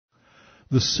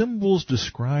The symbols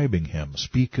describing him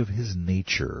speak of his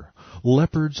nature.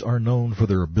 Leopards are known for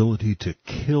their ability to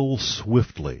kill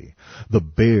swiftly. The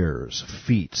bear's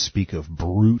feet speak of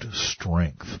brute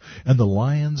strength, and the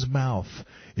lion's mouth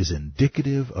is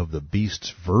indicative of the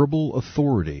beast's verbal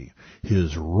authority.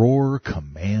 His roar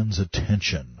commands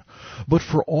attention. But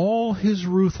for all his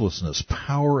ruthlessness,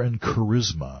 power, and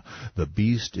charisma, the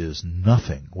beast is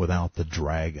nothing without the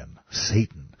dragon,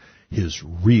 Satan, his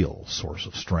real source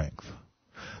of strength.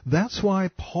 That's why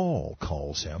Paul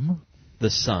calls him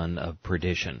the son of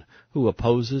perdition, who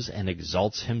opposes and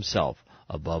exalts himself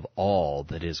above all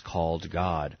that is called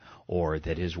God or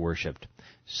that is worshipped,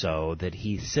 so that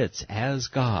he sits as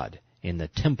God in the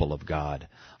temple of God,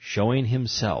 showing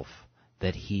himself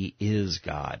that he is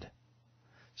God.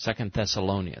 2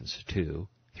 Thessalonians 2,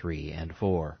 3 and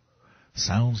 4.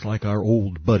 Sounds like our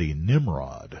old buddy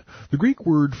Nimrod. The Greek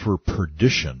word for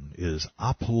perdition is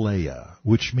apaleia,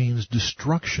 which means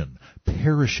destruction,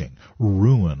 perishing,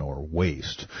 ruin, or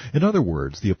waste. In other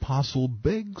words, the apostle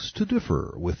begs to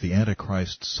differ with the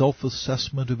Antichrist's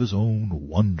self-assessment of his own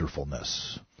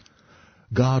wonderfulness.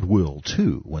 God will,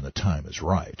 too, when the time is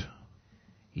right.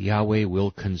 Yahweh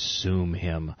will consume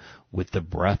him with the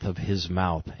breath of his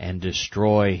mouth and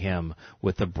destroy him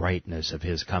with the brightness of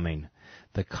his coming.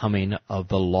 The coming of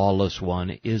the lawless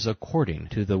one is according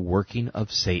to the working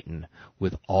of Satan,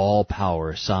 with all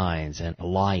power, signs, and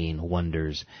lying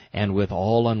wonders, and with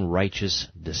all unrighteous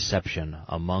deception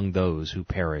among those who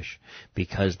perish,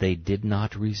 because they did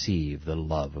not receive the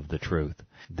love of the truth,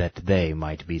 that they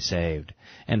might be saved.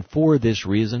 And for this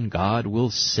reason God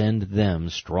will send them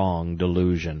strong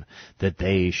delusion, that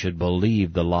they should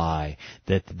believe the lie,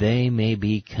 that they may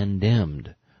be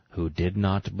condemned, who did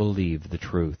not believe the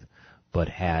truth, but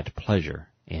had pleasure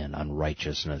in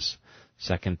unrighteousness.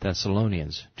 2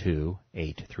 Thessalonians 2,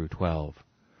 8 through 12.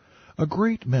 A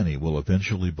great many will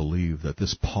eventually believe that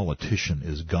this politician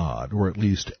is God, or at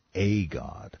least a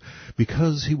god,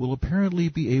 because he will apparently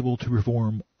be able to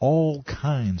perform all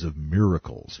kinds of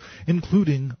miracles,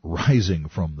 including rising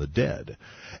from the dead.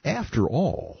 After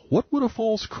all, what would a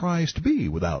false Christ be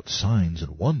without signs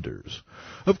and wonders?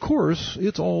 Of course,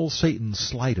 it's all Satan's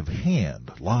sleight of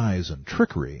hand, lies and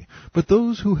trickery, but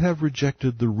those who have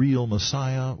rejected the real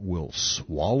Messiah will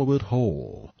swallow it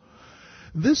whole.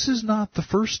 This is not the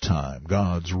first time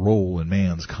God's role in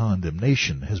man's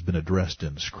condemnation has been addressed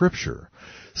in Scripture.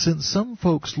 Since some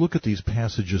folks look at these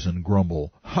passages and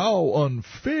grumble, "How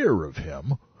unfair of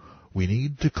him!" we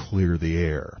need to clear the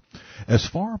air. As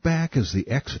far back as the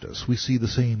Exodus, we see the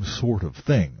same sort of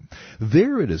thing.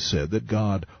 There it is said that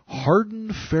God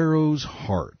hardened Pharaoh's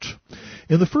heart.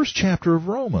 In the first chapter of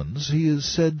Romans, he is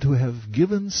said to have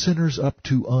given sinners up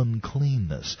to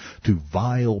uncleanness, to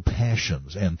vile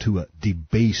passions, and to a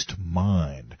debased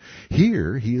mind.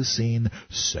 Here he is seen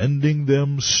sending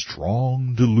them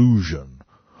strong delusion.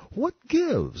 What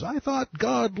gives? I thought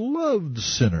God loved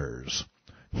sinners.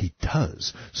 He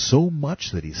does, so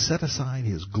much that he set aside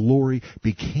his glory,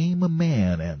 became a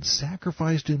man, and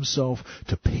sacrificed himself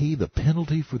to pay the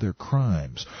penalty for their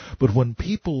crimes. But when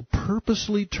people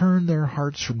purposely turn their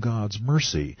hearts from God's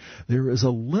mercy, there is a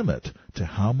limit to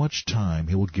how much time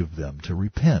he will give them to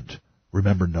repent.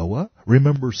 Remember Noah?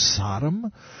 Remember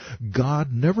Sodom?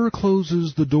 God never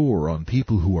closes the door on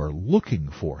people who are looking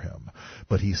for him,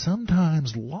 but he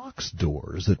sometimes locks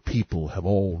doors that people have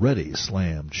already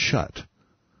slammed shut.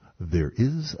 There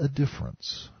is a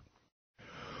difference.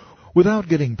 Without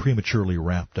getting prematurely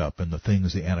wrapped up in the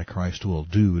things the Antichrist will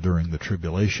do during the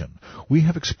tribulation, we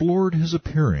have explored his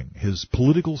appearing, his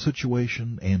political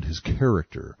situation, and his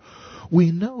character.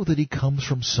 We know that he comes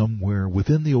from somewhere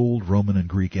within the old Roman and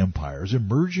Greek empires,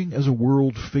 emerging as a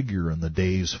world figure in the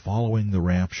days following the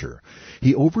rapture.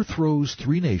 He overthrows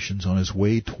 3 nations on his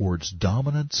way towards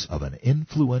dominance of an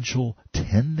influential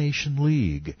 10-nation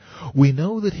league. We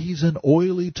know that he's an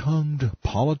oily-tongued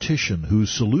politician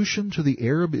whose solution to the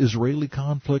Arab-Israeli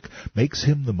conflict makes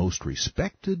him the most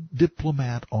respected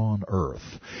diplomat on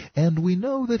earth. And we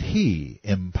know that he,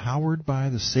 empowered by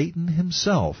the Satan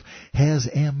himself, has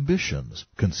ambitions,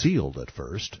 concealed at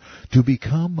first, to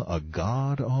become a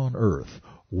god on earth,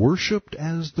 worshipped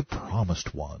as the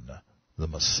promised one, the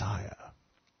Messiah.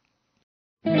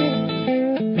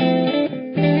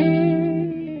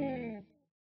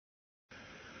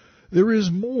 There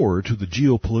is more to the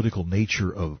geopolitical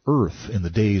nature of earth in the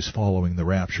days following the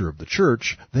rapture of the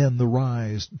church than the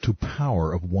rise to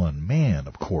power of one man,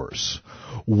 of course.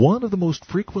 One of the most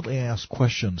frequently asked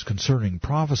questions concerning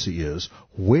prophecy is,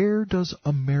 where does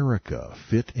America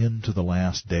fit into the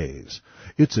last days?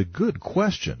 It's a good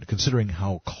question, considering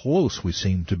how close we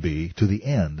seem to be to the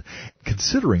end,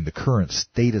 considering the current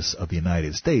status of the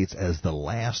United States as the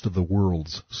last of the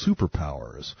world's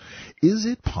superpowers. Is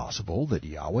it possible that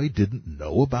Yahweh didn't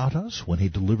know about us when he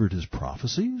delivered his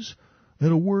prophecies?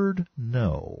 In a word,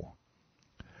 no.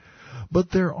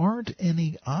 But there aren't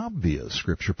any obvious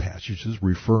scripture passages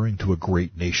referring to a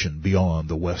great nation beyond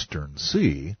the Western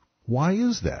Sea. Why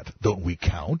is that? Don't we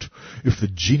count? If the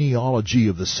genealogy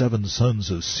of the 7 sons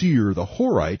of Seir the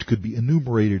Horite could be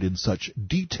enumerated in such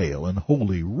detail in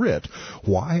Holy Writ,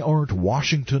 why aren't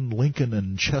Washington, Lincoln,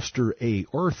 and Chester A.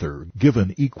 Arthur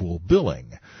given equal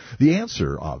billing? The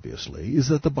answer, obviously, is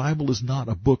that the Bible is not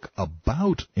a book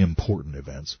about important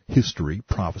events, history,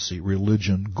 prophecy,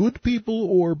 religion, good people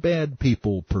or bad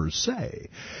people per se.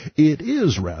 It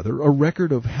is, rather, a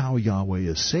record of how Yahweh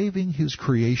is saving his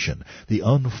creation, the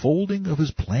unfolding of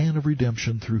his plan of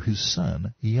redemption through his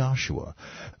Son, Yahshua.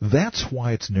 That's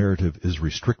why its narrative is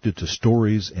restricted to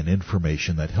stories and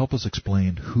information that help us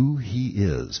explain who he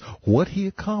is, what he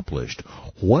accomplished,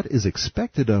 what is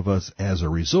expected of us as a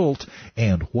result,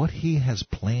 and what he has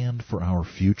planned for our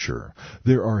future.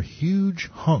 There are huge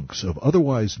hunks of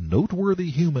otherwise noteworthy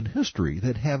human history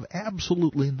that have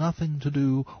absolutely nothing to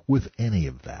do with any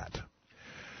of that.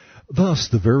 Thus,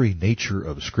 the very nature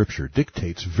of Scripture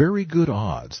dictates very good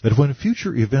odds that when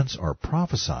future events are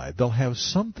prophesied, they'll have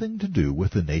something to do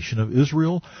with the nation of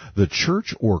Israel, the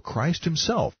church, or Christ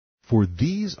himself, for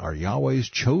these are Yahweh's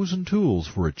chosen tools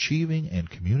for achieving and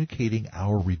communicating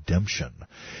our redemption.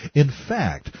 In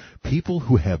fact, people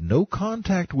who have no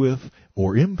contact with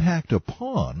or impact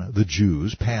upon the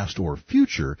Jews, past or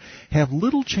future, have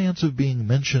little chance of being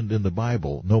mentioned in the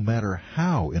Bible, no matter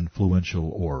how influential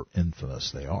or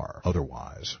infamous they are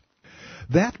otherwise.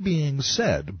 That being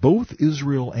said, both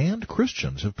Israel and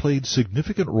Christians have played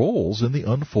significant roles in the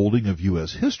unfolding of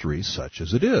U.S. history, such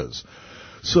as it is.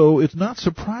 So it's not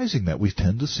surprising that we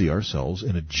tend to see ourselves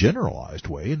in a generalized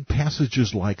way in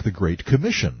passages like the Great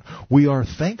Commission. We are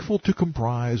thankful to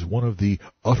comprise one of the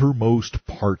uttermost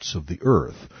parts of the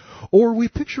earth. Or we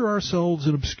picture ourselves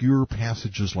in obscure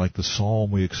passages like the psalm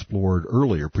we explored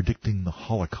earlier predicting the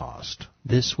Holocaust.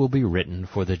 This will be written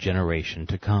for the generation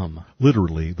to come.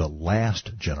 Literally, the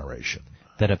last generation.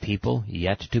 That a people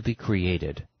yet to be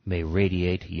created may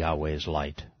radiate Yahweh's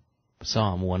light.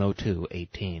 Psalm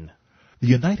 102:18. The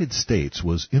United States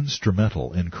was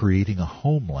instrumental in creating a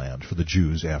homeland for the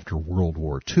Jews after World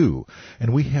War II,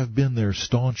 and we have been their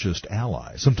staunchest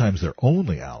ally, sometimes their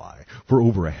only ally, for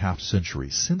over a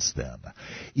half-century since then,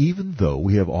 even though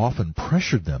we have often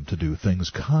pressured them to do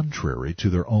things contrary to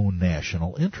their own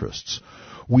national interests.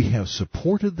 We have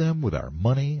supported them with our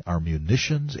money, our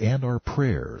munitions, and our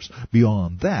prayers.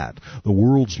 Beyond that, the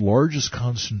world's largest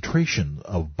concentration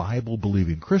of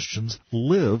Bible-believing Christians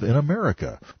live in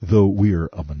America, though we're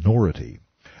a minority.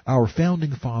 Our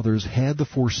founding fathers had the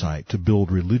foresight to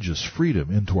build religious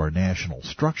freedom into our national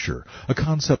structure, a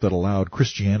concept that allowed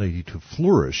Christianity to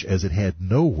flourish as it had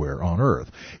nowhere on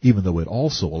earth, even though it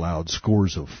also allowed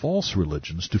scores of false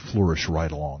religions to flourish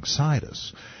right alongside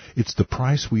us. It's the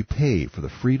price we pay for the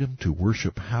freedom to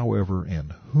worship however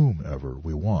and whomever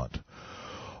we want.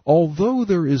 Although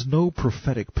there is no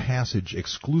prophetic passage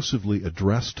exclusively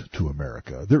addressed to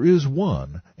America, there is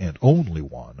one, and only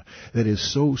one, that is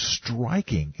so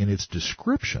striking in its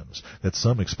descriptions that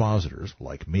some expositors,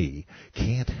 like me,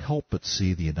 can't help but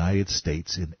see the United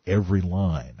States in every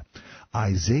line.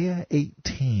 Isaiah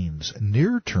 18's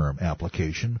near-term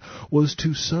application was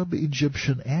to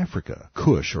sub-Egyptian Africa,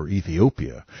 Cush or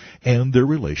Ethiopia, and their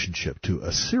relationship to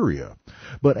Assyria.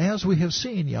 But as we have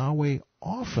seen, Yahweh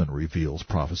often reveals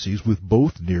prophecies with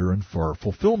both near and far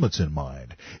fulfillments in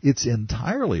mind. It's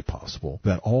entirely possible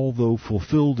that although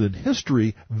fulfilled in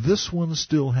history, this one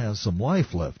still has some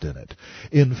life left in it.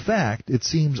 In fact, it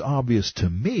seems obvious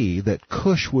to me that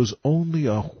Cush was only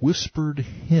a whispered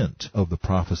hint of the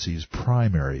prophecy's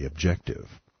primary objective.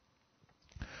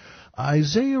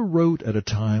 Isaiah wrote at a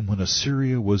time when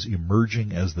Assyria was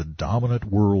emerging as the dominant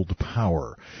world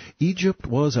power. Egypt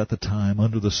was at the time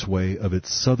under the sway of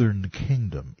its southern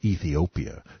kingdom,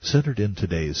 Ethiopia, centered in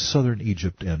today's southern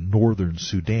Egypt and northern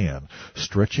Sudan,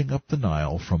 stretching up the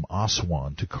Nile from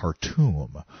Aswan to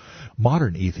Khartoum.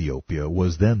 Modern Ethiopia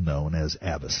was then known as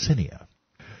Abyssinia.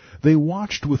 They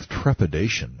watched with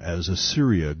trepidation as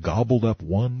Assyria gobbled up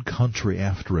one country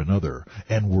after another,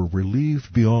 and were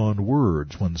relieved beyond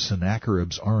words when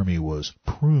Sennacherib's army was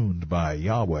pruned by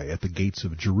Yahweh at the gates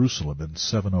of Jerusalem in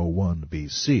 701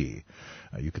 BC.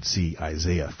 You can see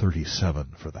Isaiah 37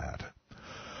 for that.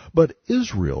 But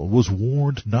Israel was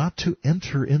warned not to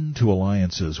enter into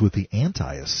alliances with the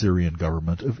anti-Assyrian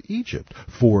government of Egypt,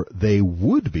 for they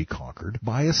would be conquered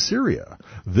by Assyria.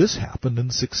 This happened in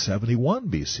 671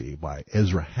 BC by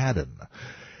Esarhaddon.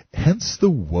 Hence the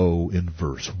woe in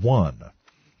verse 1.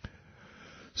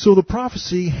 So the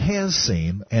prophecy has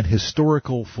seen an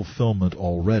historical fulfillment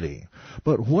already.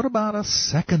 But what about a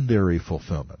secondary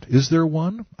fulfillment? Is there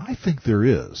one? I think there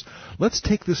is. Let's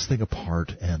take this thing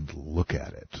apart and look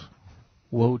at it.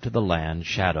 Woe to the land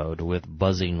shadowed with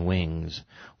buzzing wings,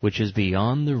 which is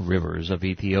beyond the rivers of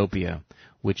Ethiopia,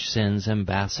 which sends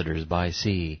ambassadors by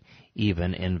sea,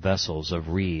 even in vessels of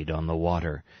reed on the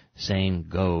water, saying,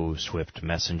 Go, swift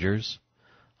messengers.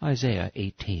 Isaiah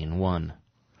 18:1.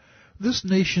 This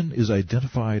nation is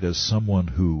identified as someone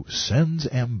who sends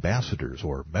ambassadors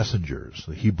or messengers.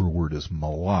 The Hebrew word is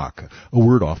malach, a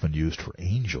word often used for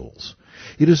angels.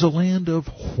 It is a land of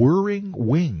whirring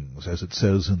wings, as it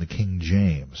says in the King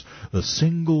James. The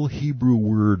single Hebrew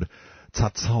word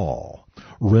tzatzal,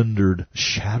 rendered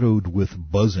shadowed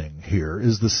with buzzing here,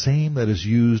 is the same that is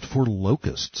used for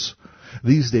locusts.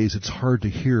 These days it's hard to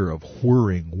hear of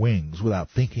whirring wings without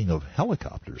thinking of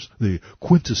helicopters, the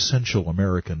quintessential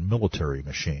American military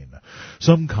machine.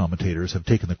 Some commentators have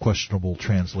taken the questionable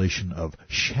translation of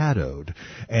shadowed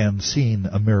and seen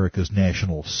America's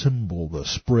national symbol, the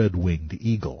spread-winged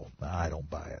eagle. I don't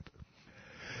buy it.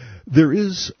 There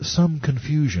is some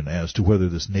confusion as to whether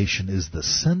this nation is the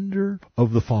sender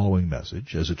of the following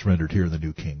message, as it's rendered here in the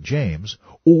New King James,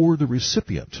 or the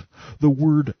recipient. The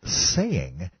word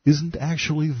saying isn't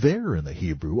actually there in the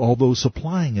Hebrew, although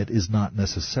supplying it is not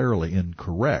necessarily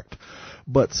incorrect.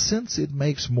 But since it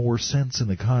makes more sense in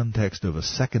the context of a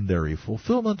secondary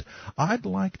fulfillment, I'd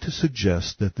like to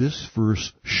suggest that this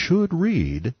verse should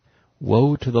read,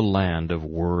 Woe to the land of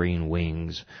whirring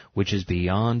wings, which is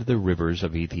beyond the rivers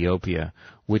of Ethiopia,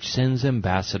 which sends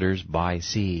ambassadors by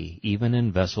sea, even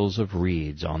in vessels of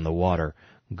reeds on the water.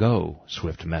 Go,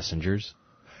 swift messengers.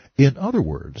 In other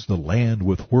words, the land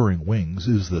with whirring wings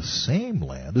is the same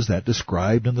land as that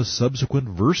described in the subsequent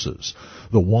verses.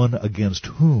 The one against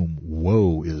whom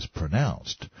woe is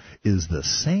pronounced is the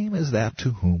same as that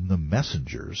to whom the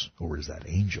messengers, or is that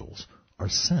angels, are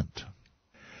sent.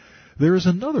 There is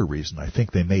another reason I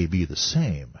think they may be the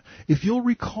same. If you'll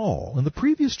recall, in the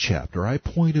previous chapter I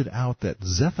pointed out that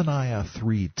Zephaniah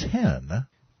 3:10,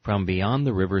 From beyond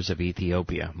the rivers of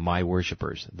Ethiopia, my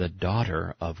worshippers, the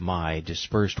daughter of my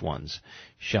dispersed ones,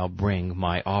 shall bring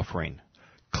my offering,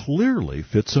 clearly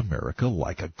fits America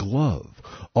like a glove,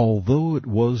 although it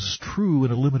was true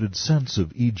in a limited sense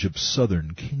of Egypt's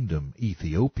southern kingdom,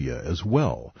 Ethiopia, as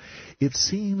well. It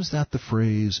seems that the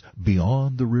phrase,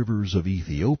 beyond the rivers of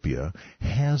Ethiopia,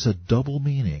 has a double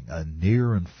meaning, a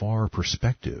near and far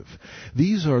perspective.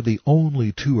 These are the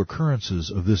only two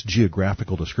occurrences of this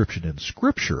geographical description in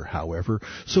Scripture, however,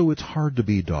 so it's hard to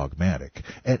be dogmatic.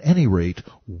 At any rate,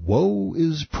 woe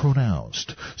is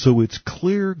pronounced, so it's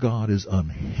clear God is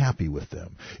unhappy with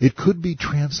them. It could be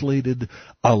translated,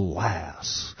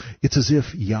 alas. It's as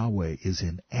if Yahweh is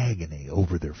in agony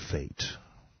over their fate.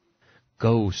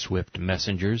 Go, swift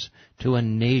messengers, to a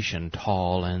nation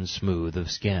tall and smooth of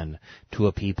skin, to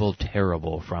a people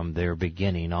terrible from their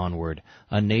beginning onward,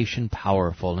 a nation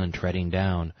powerful and treading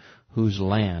down, whose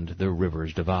land the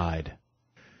rivers divide.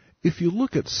 If you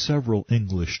look at several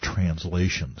English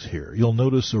translations here, you'll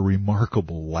notice a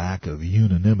remarkable lack of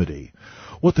unanimity.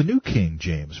 What the New King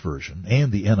James Version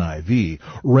and the NIV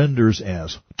renders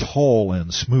as tall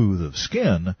and smooth of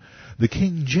skin, the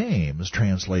King James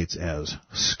translates as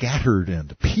scattered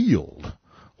and peeled.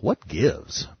 What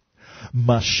gives?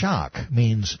 Mashak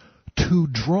means to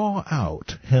draw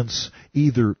out, hence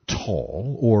either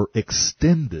tall or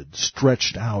extended,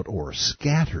 stretched out, or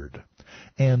scattered.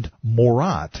 And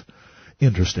morat,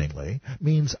 interestingly,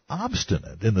 means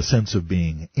obstinate in the sense of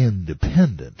being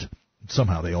independent.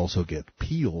 Somehow they also get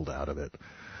peeled out of it.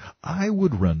 I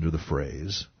would render the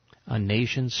phrase, a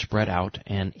nation spread out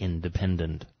and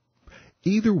independent.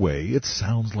 Either way, it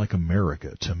sounds like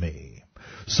America to me.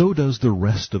 So does the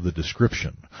rest of the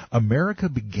description. America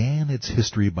began its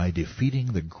history by defeating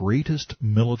the greatest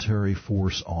military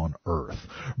force on earth.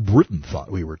 Britain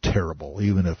thought we were terrible,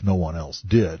 even if no one else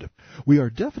did. We are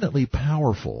definitely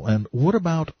powerful, and what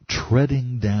about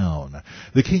treading down?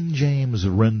 The King James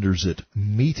renders it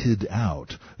meted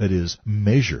out, that is,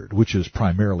 measured, which is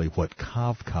primarily what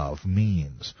kav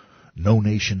means. No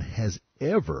nation has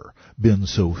ever been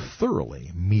so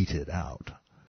thoroughly meted out.